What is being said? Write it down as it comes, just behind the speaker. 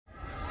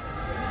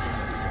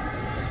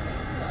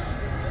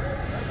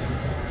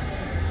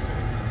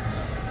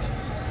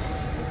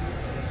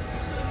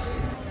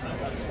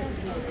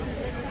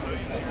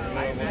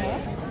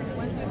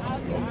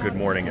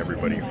morning,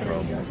 everybody,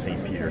 from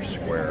St. Peter's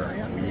Square.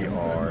 We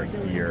are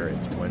here,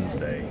 it's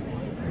Wednesday.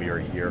 We are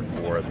here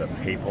for the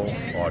Papal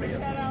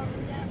audience.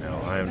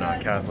 Now, I am not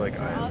Catholic,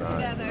 I am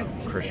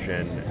not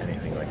Christian,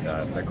 anything like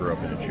that. I grew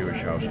up in a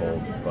Jewish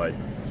household, but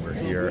we're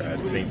here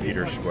at St.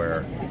 Peter's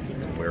Square,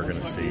 and we're going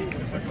to see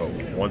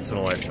a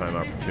once-in-a-lifetime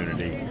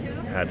opportunity.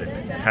 Had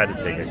to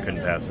take it,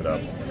 couldn't pass it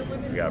up.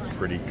 We got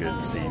pretty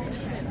good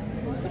seats.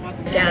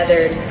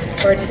 Gathered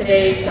for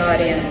today's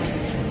audience.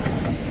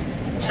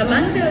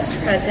 Among those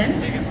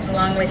present,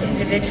 along with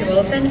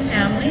individuals and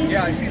families,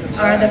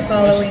 are the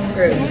following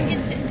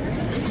groups.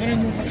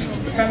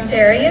 From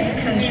various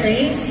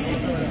countries,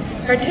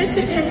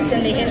 participants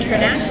in the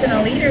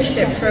International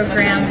Leadership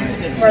Program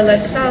for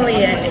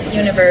LaSallian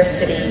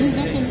Universities.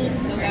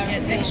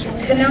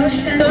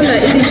 Kenosha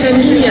et des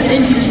familles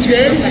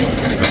individuelles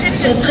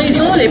sont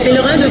présents, les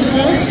pèlerins de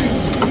France,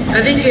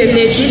 avec les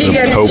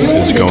délégations The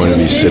Pope is going to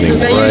be sitting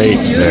right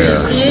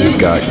there. We've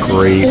got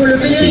great pour le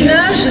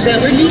pèlerinage seats. des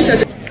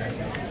reliques.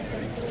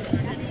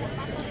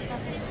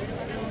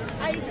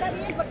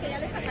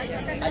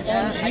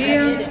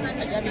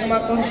 Uma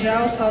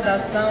cordial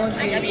saudação de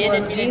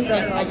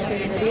boas-vindas aos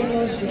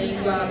peregrinos de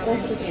língua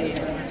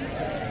portuguesa.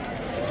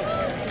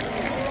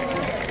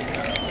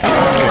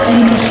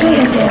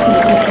 المشاركة في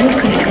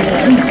الرسم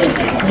العيد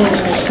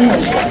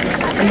للحشاش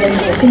الذي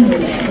يتم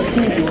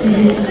الاحتفال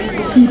به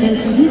في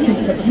بازيليك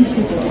القديس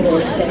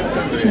بطرس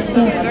في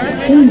الساعة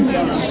 12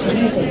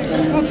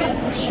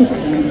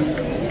 شكرا.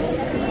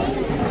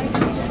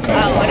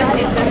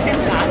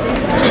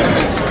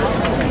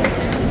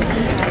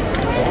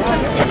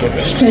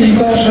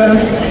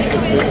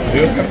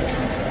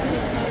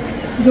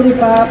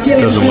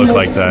 Doesn't look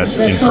like that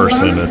in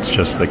person, it's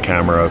just the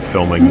camera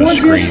filming the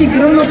screen,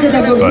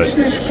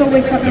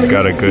 but they've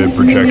got a good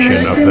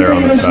projection up there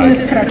on the side.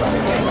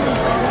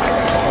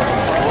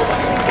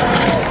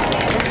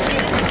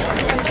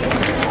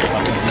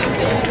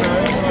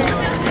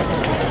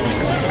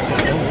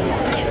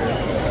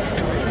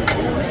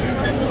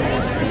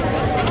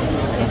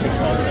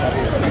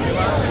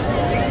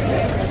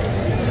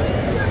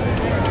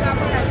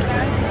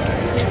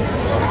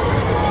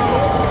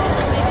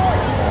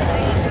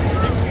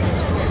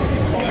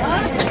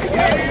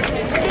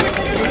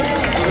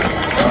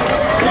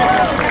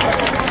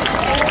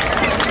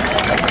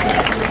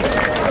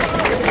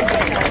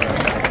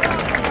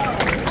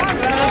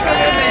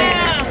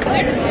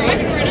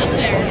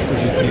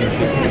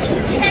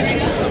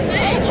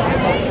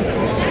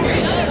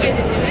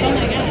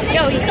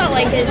 He's got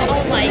like his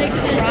own right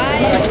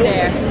up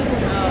there.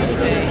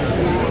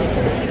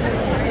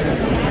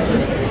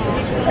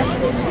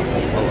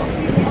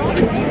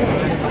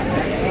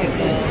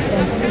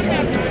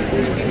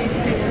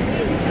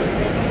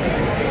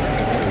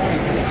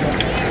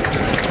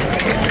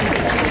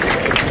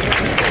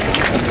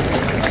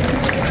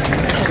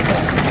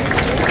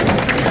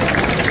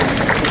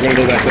 We're gonna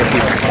go back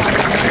there.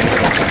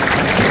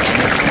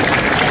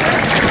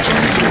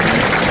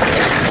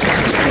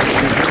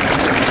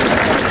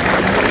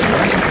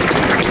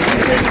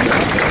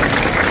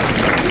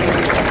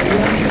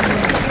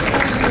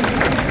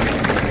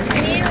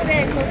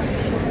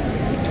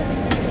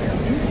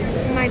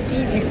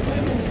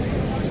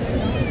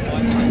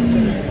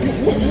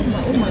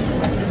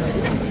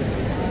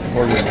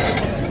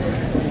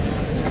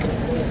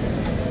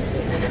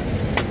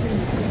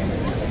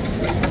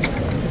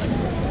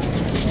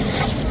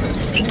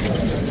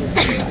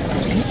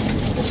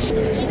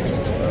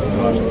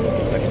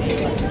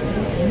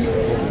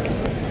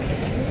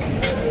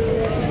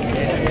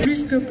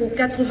 Plus que pour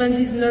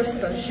 99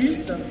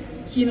 justes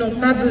qui n'ont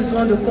pas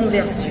besoin de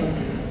conversion.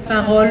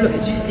 Parole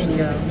du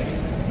Seigneur.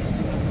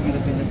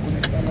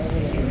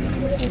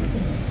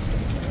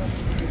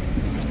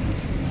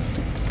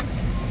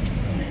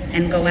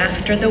 and go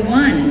after the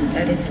one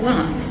that is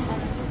lost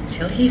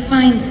till he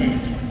finds it.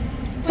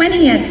 When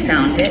he has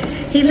found it,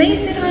 he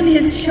lays it on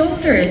his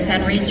shoulders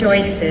and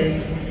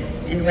rejoices.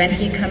 And when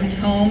he comes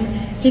home,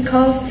 he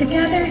calls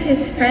together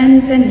his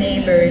friends and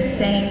neighbors,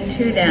 saying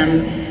to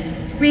them,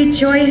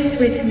 "Rejoice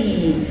with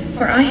me,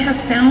 for I have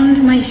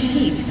found my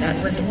sheep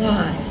that was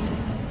lost."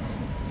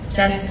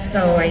 Just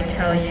so, I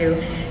tell you,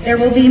 there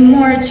will be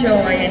more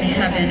joy in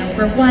heaven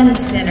over one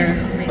sinner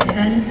who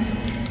repents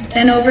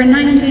than over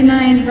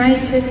 99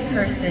 righteous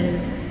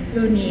persons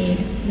who need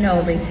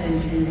no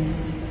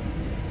repentance.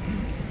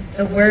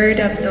 The word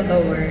of the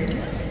Lord.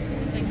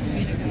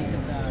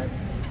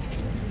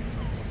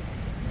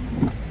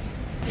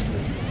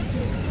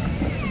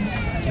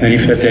 Cari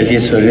fratelli e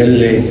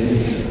sorelle,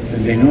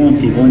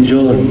 benvenuti,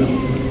 buongiorno.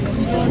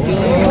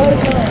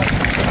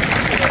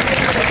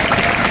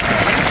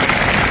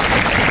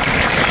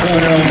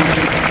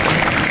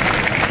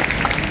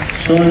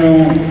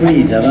 Sono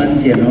qui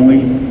davanti a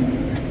noi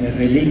le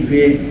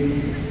reliquie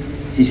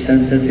di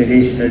Santa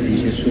Teresa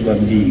di Gesù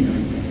Bambino,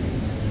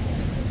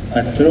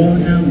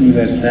 patrona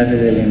universale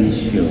delle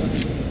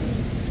missioni.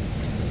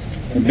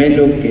 È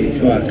bello che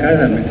ciò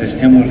accada mentre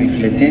stiamo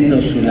riflettendo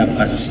sulla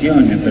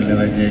passione per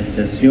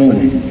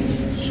l'evangelizzazione,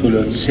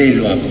 sullo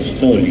zelo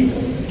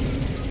apostolico.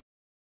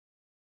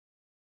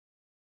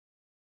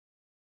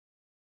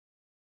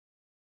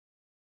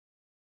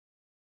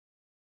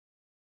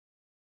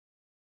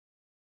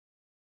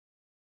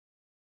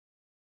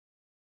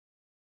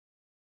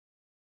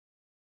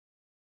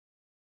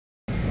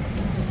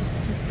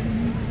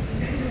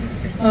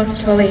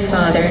 Most Holy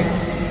Father,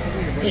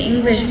 the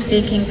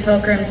English-speaking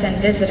pilgrims and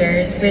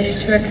visitors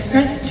wish to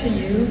express to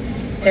you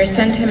their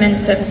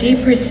sentiments of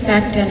deep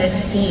respect and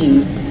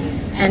esteem,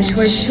 and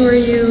to assure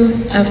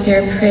you of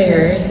their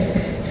prayers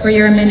for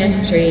your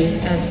ministry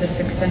as the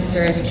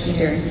successor of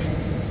Peter.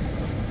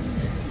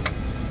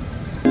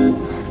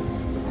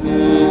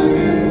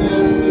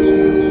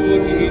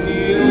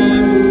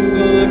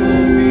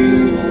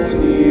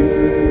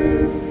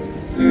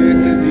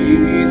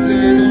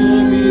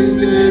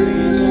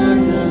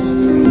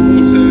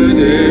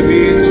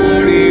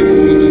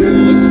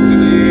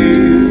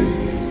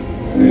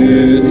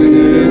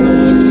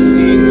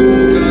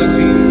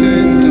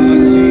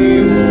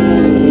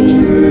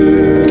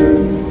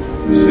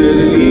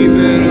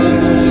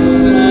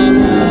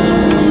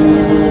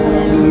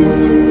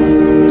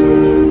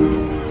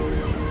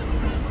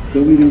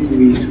 Domino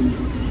Provisum,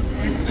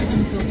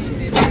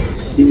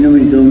 in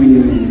nome Domini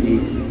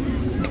benedictum,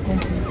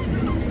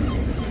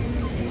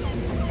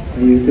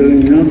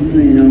 aiutorium nostrum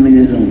in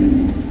nomine Domini.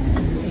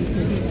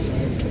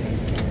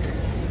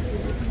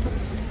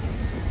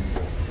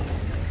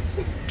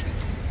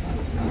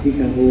 Sic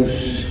a vos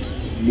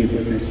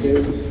omnipotens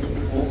Deus,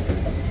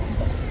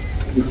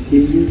 et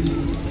Filius,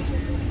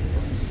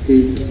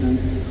 Spiritus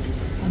Sanctus.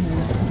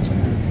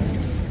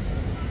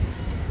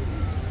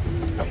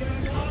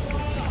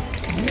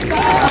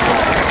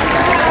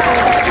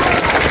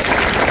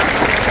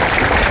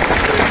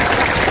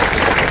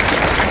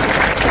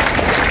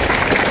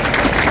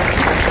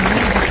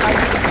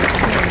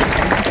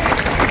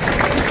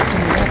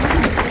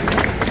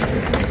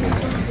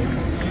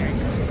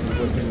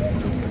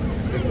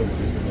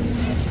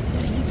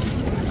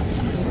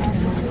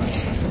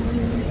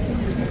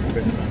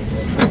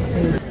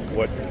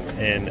 What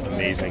an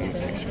amazing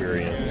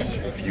experience.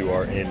 If you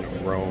are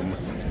in Rome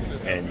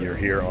and you're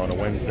here on a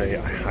Wednesday,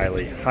 I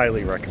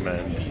highly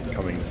recommend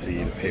coming to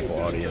see the Papal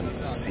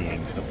audience and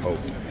seeing the Pope.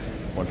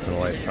 Once in a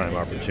lifetime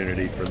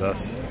opportunity for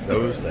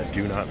those that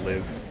do not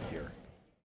live